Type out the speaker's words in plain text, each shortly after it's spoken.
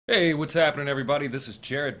Hey, what's happening, everybody? This is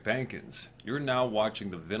Jared Bankins. You're now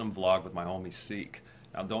watching the Venom vlog with my homie Seek.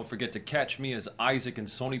 Now, don't forget to catch me as Isaac in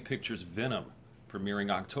Sony Pictures' Venom,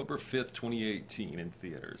 premiering October 5th, 2018 in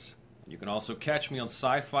theaters. You can also catch me on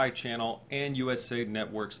Sci-Fi Channel and USA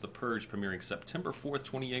Network's The Purge, premiering September 4th,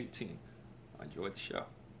 2018. Enjoy the show.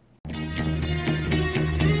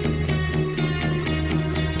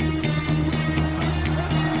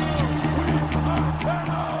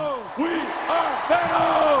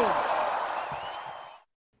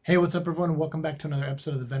 Hey, what's up everyone? Welcome back to another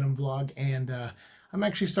episode of the Venom vlog, and I'm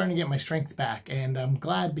actually starting to get my strength back, and I'm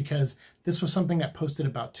glad because this was something that posted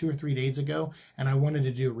about 2 or 3 days ago, and I wanted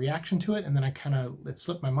to do a reaction to it, and then it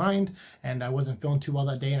slipped my mind, and I wasn't feeling too well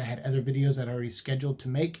that day, and I had other videos that I already scheduled to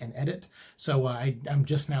make and edit, so I'm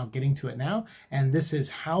just now getting to it now, and this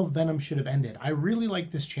is How Venom Should Have Ended. I really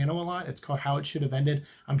like this channel a lot. It's called How It Should Have Ended.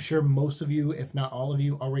 I'm sure most of you, if not all of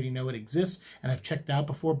you, already know it exists, and I've checked it out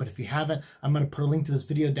before, but if you haven't, I'm going to put a link to this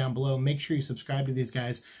video down below. Make sure you subscribe to these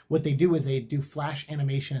guys. What they do is they do flash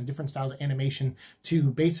animation and different styles of animation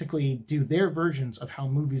to basically do their versions of how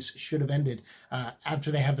movies should have ended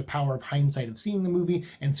after they have the power of hindsight of seeing the movie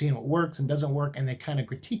and seeing what works and doesn't work, and they kind of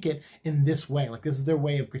critique it in this way. Like, this is their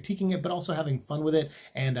way of critiquing it, but also having fun with it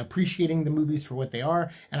and appreciating the movies for what they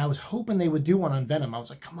are. And I was hoping they would do one on Venom. I was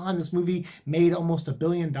like, come on, this movie made almost $1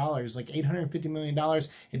 billion, like $850 million.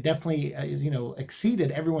 It definitely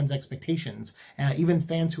exceeded everyone's expectations. Even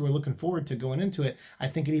fans who were looking forward to going into it, I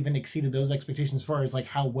think it even exceeded those expectations as far as like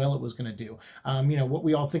how well it was going to do. What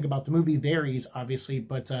we all think about the movie varies, obviously,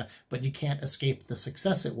 but you can't escape the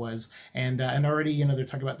success it was. And already, they're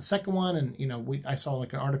talking about the second one, and I saw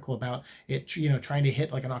like an article about it, trying to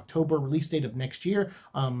hit like an October release date of next year.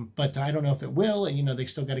 But I don't know if it will. And they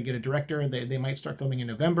still got to get a director. They might start filming in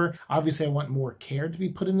November. Obviously, I want more care to be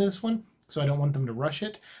put into this one, so I don't want them to rush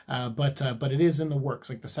it, but it is in the works.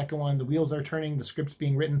 Like the second one, the wheels are turning, the script's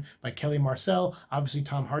being written by Kelly Marcel, obviously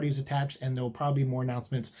Tom Hardy's attached, and there will probably be more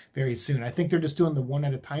announcements very soon. I think they're just doing the one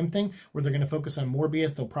at a time thing, where they're going to focus on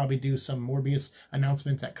Morbius. They'll probably do some Morbius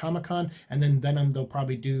announcements at Comic-Con, and then Venom they'll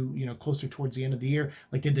probably do, closer towards the end of the year,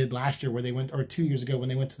 like they did last year, where they went, or 2 years ago, when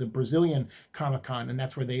they went to the Brazilian Comic-Con, and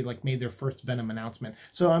that's where they like made their first Venom announcement.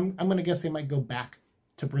 So I'm going to guess they might go back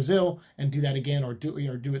to Brazil and do that again, or do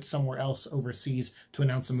it somewhere else overseas to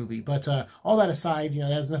announce the movie. But all that aside,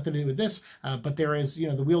 that has nothing to do with this. But there is,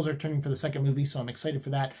 the wheels are turning for the second movie, so I'm excited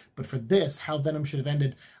for that. But for this, How Venom Should Have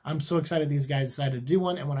Ended, I'm so excited these guys decided to do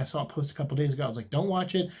one. And when I saw it post a couple days ago, I was like, don't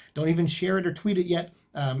watch it, don't even share it or tweet it yet.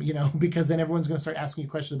 Because then everyone's going to start asking you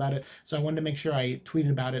questions about it. So I wanted to make sure I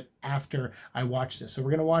tweeted about it after I watched this. So we're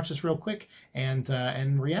going to watch this real quick and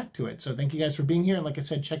react to it. So thank you guys for being here. And like I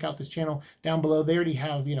said, check out this channel down below. They already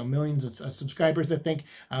have, millions of subscribers, I think.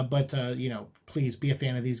 But please be a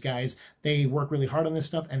fan of these guys. They work really hard on this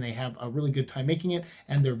stuff, and they have a really good time making it,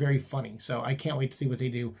 and they're very funny. So I can't wait to see what they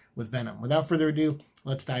do with Venom. Without further ado,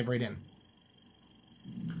 let's dive right in.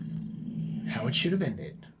 How It Should Have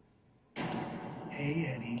Ended.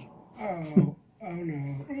 Hey, Eddie. Oh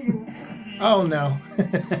no. Oh no.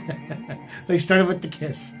 They started with the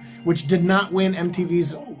kiss, which did not win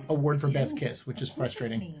MTV's award for Best Kiss, which is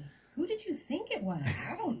frustrating. Who did you think it was?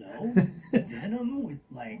 I don't know. Venom with,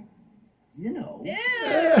 like, Yeah.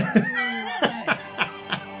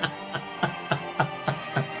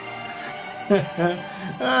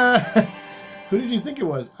 Who did you think it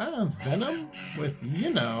was? Venom with,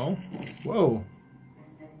 Whoa.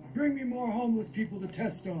 Bring me more homeless people to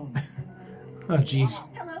test on. Oh, jeez.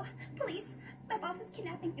 Hello, police. My boss is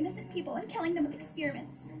kidnapping innocent people and killing them with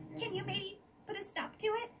experiments. Can you maybe put a stop to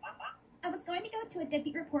it? I was going to go to a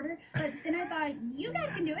deadbeat reporter, but then I thought, you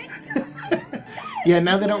guys can do it. Yeah,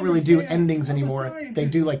 now they don't really do endings anymore. They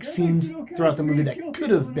do, like, scenes throughout the movie that could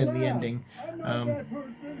have been the ending.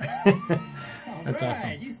 That's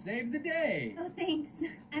awesome. You saved the day. Oh, thanks.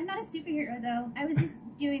 I'm not a superhero, though. I was just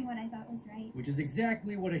doing what I thought was right. Which is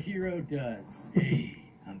exactly what a hero does. Hey,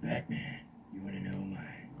 I'm Batman. You want to know my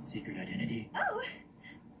secret identity? Oh,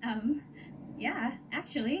 yeah,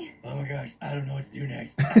 actually. Oh my gosh, I don't know what to do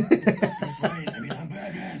next. That's right. I mean, I'm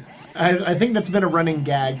Batman. I think that's been a running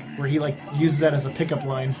gag where he, like, uses that as a pickup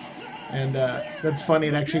line. And that's funny.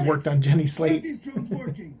 It actually worked on Jenny Slate. These drones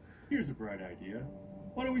working. Here's a bright idea.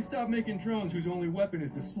 Why don't we stop making drones whose only weapon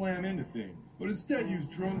is to slam into things, but instead use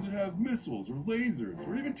drones that have missiles or lasers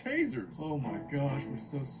or even tasers? Oh my gosh, we're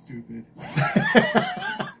so stupid.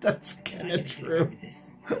 That's kind of true.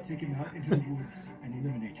 Take him out into the woods and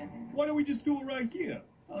eliminate him. Why don't we just do it right here?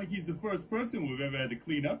 Not like he's the first person we've ever had to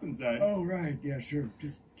clean up inside. Oh right, yeah, sure.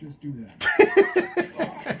 Just do that.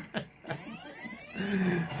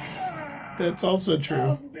 That's also true.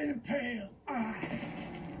 I've been impaled.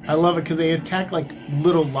 I love it because they attack like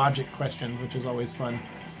little logic questions, which is always fun.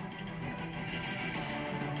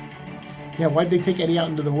 Yeah, why'd they take Eddie out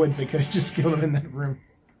into the woods? They could have just killed him in that room.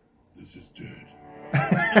 This is dead.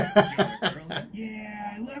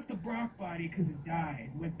 Yeah, I left the Brock body because it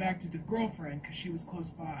died. Went back to the girlfriend because she was close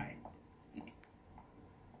by.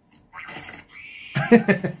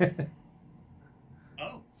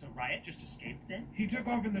 Oh, so Riot just escaped then? He took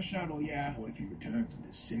off in the shuttle, yeah. What if he returns with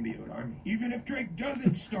his symbiote army? Even if Drake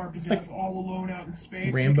doesn't starve to death all alone out in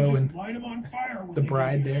space, Rambo we can just and light him on fire with the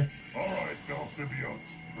bride there. All right, fellow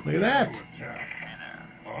symbiotes. Look at that. prepare to attack.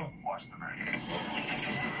 Huh? Watch the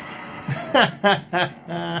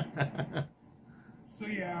man. So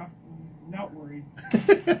yeah, not worried.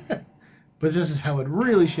 But this is how it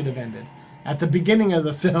really should have ended. At the beginning of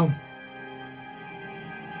the film.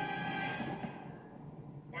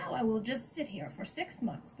 Now I will just sit here for 6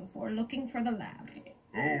 months before looking for the lab.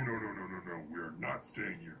 Oh, no. We are not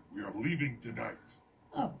staying here. We are leaving tonight.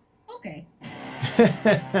 Oh, okay.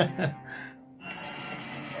 I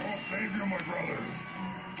will save you, my brothers.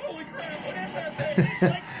 Holy crap, what is that thing? It's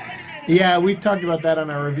like Spider-Man. Yeah, we talked about that on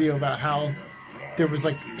our review about how there was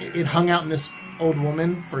like, it hung out in this old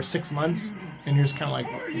woman for 6 months. And you're just kind of like,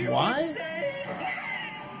 why?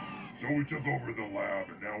 So we took over the lab,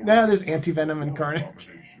 and now we're... Now there's anti-venom and Carnage.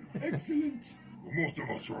 Excellent. Well, most of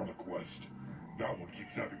us are on a quest. That one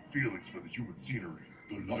keeps having feelings for the human scenery.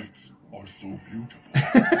 The lights are so beautiful.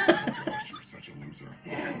 Oh gosh, you're such a loser.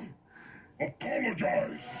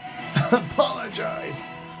 Apologize. Apologize.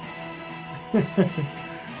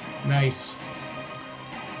 Nice.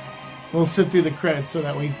 We'll sit through the credits so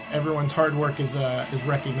that everyone's hard work is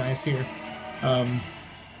recognized here.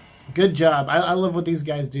 Good job. I love what these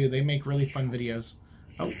guys do. They make really fun videos.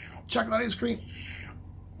 Oh, chocolate ice cream.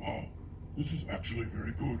 Wow, this is actually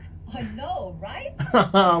very good. I know, right?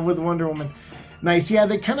 With Wonder Woman. Nice. Yeah,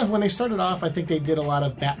 they kind of, when they started off, I think they did a lot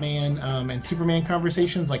of Batman and Superman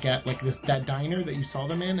conversations, like at that diner that you saw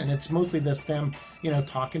them in, and it's mostly them,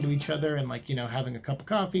 talking to each other and having a cup of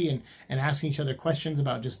coffee and asking each other questions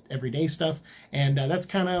about just everyday stuff, and that's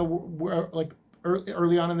kind of like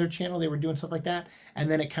early on in their channel they were doing stuff like that, and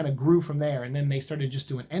then it kind of grew from there, and then they started just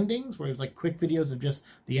doing endings where it was like quick videos of just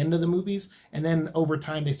the end of the movies, and then over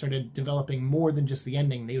time they started developing more than just the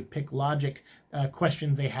ending. They would pick logic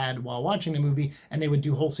questions they had while watching the movie, and they would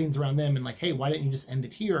do whole scenes around them and like, hey, why didn't you just end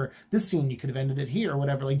it here? Or this scene you could have ended it here, or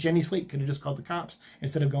whatever. Like Jenny Slate could have just called the cops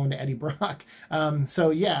instead of going to Eddie Brock.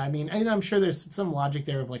 So yeah, I mean, and I'm sure there's some logic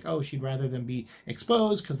there of like, oh, she'd rather them be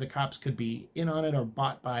exposed because the cops could be in on it or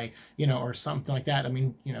bought by, or something like that. I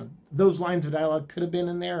mean, those lines of dialogue could have been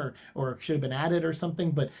in there or should have been added or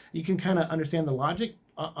something, but you can kind of understand the logic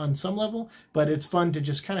on some level, but it's fun to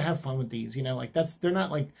just kind of have fun with these, like they're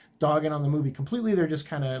not like dogging on the movie completely. They're just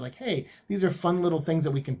kind of like, hey, these are fun little things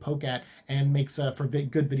that we can poke at and makes for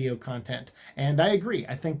good video content. And I agree.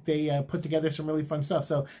 I think they put together some really fun stuff.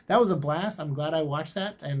 So that was a blast. I'm glad I watched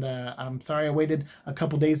that, and I'm sorry I waited a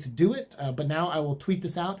couple days to do it, but now I will tweet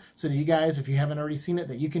this out so that you guys, if you haven't already seen it,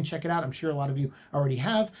 that you can check it out. I'm sure a lot of you already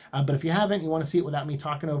have, but if you haven't, you want to see it without me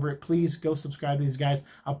talking over it, please go subscribe to these guys.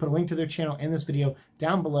 I'll put a link to their channel in this video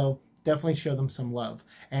down below. Definitely show them some love.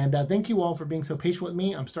 And thank you all for being so patient with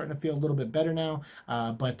me. I'm starting to feel a little bit better now,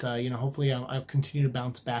 but hopefully I'll continue to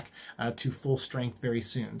bounce back to full strength very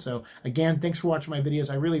soon. So again, thanks for watching my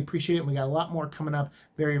videos. I really appreciate it. And we got a lot more coming up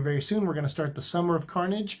very, very soon. We're going to start the Summer of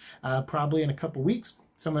Carnage probably in a couple weeks.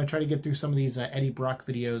 So I'm going to try to get through some of these Eddie Brock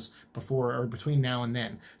videos before or between now and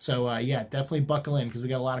then. So yeah, definitely buckle in because we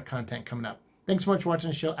got a lot of content coming up. Thanks so much for watching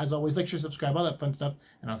the show. As always, like, share, subscribe, all that fun stuff,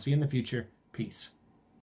 and I'll see you in the future. Peace.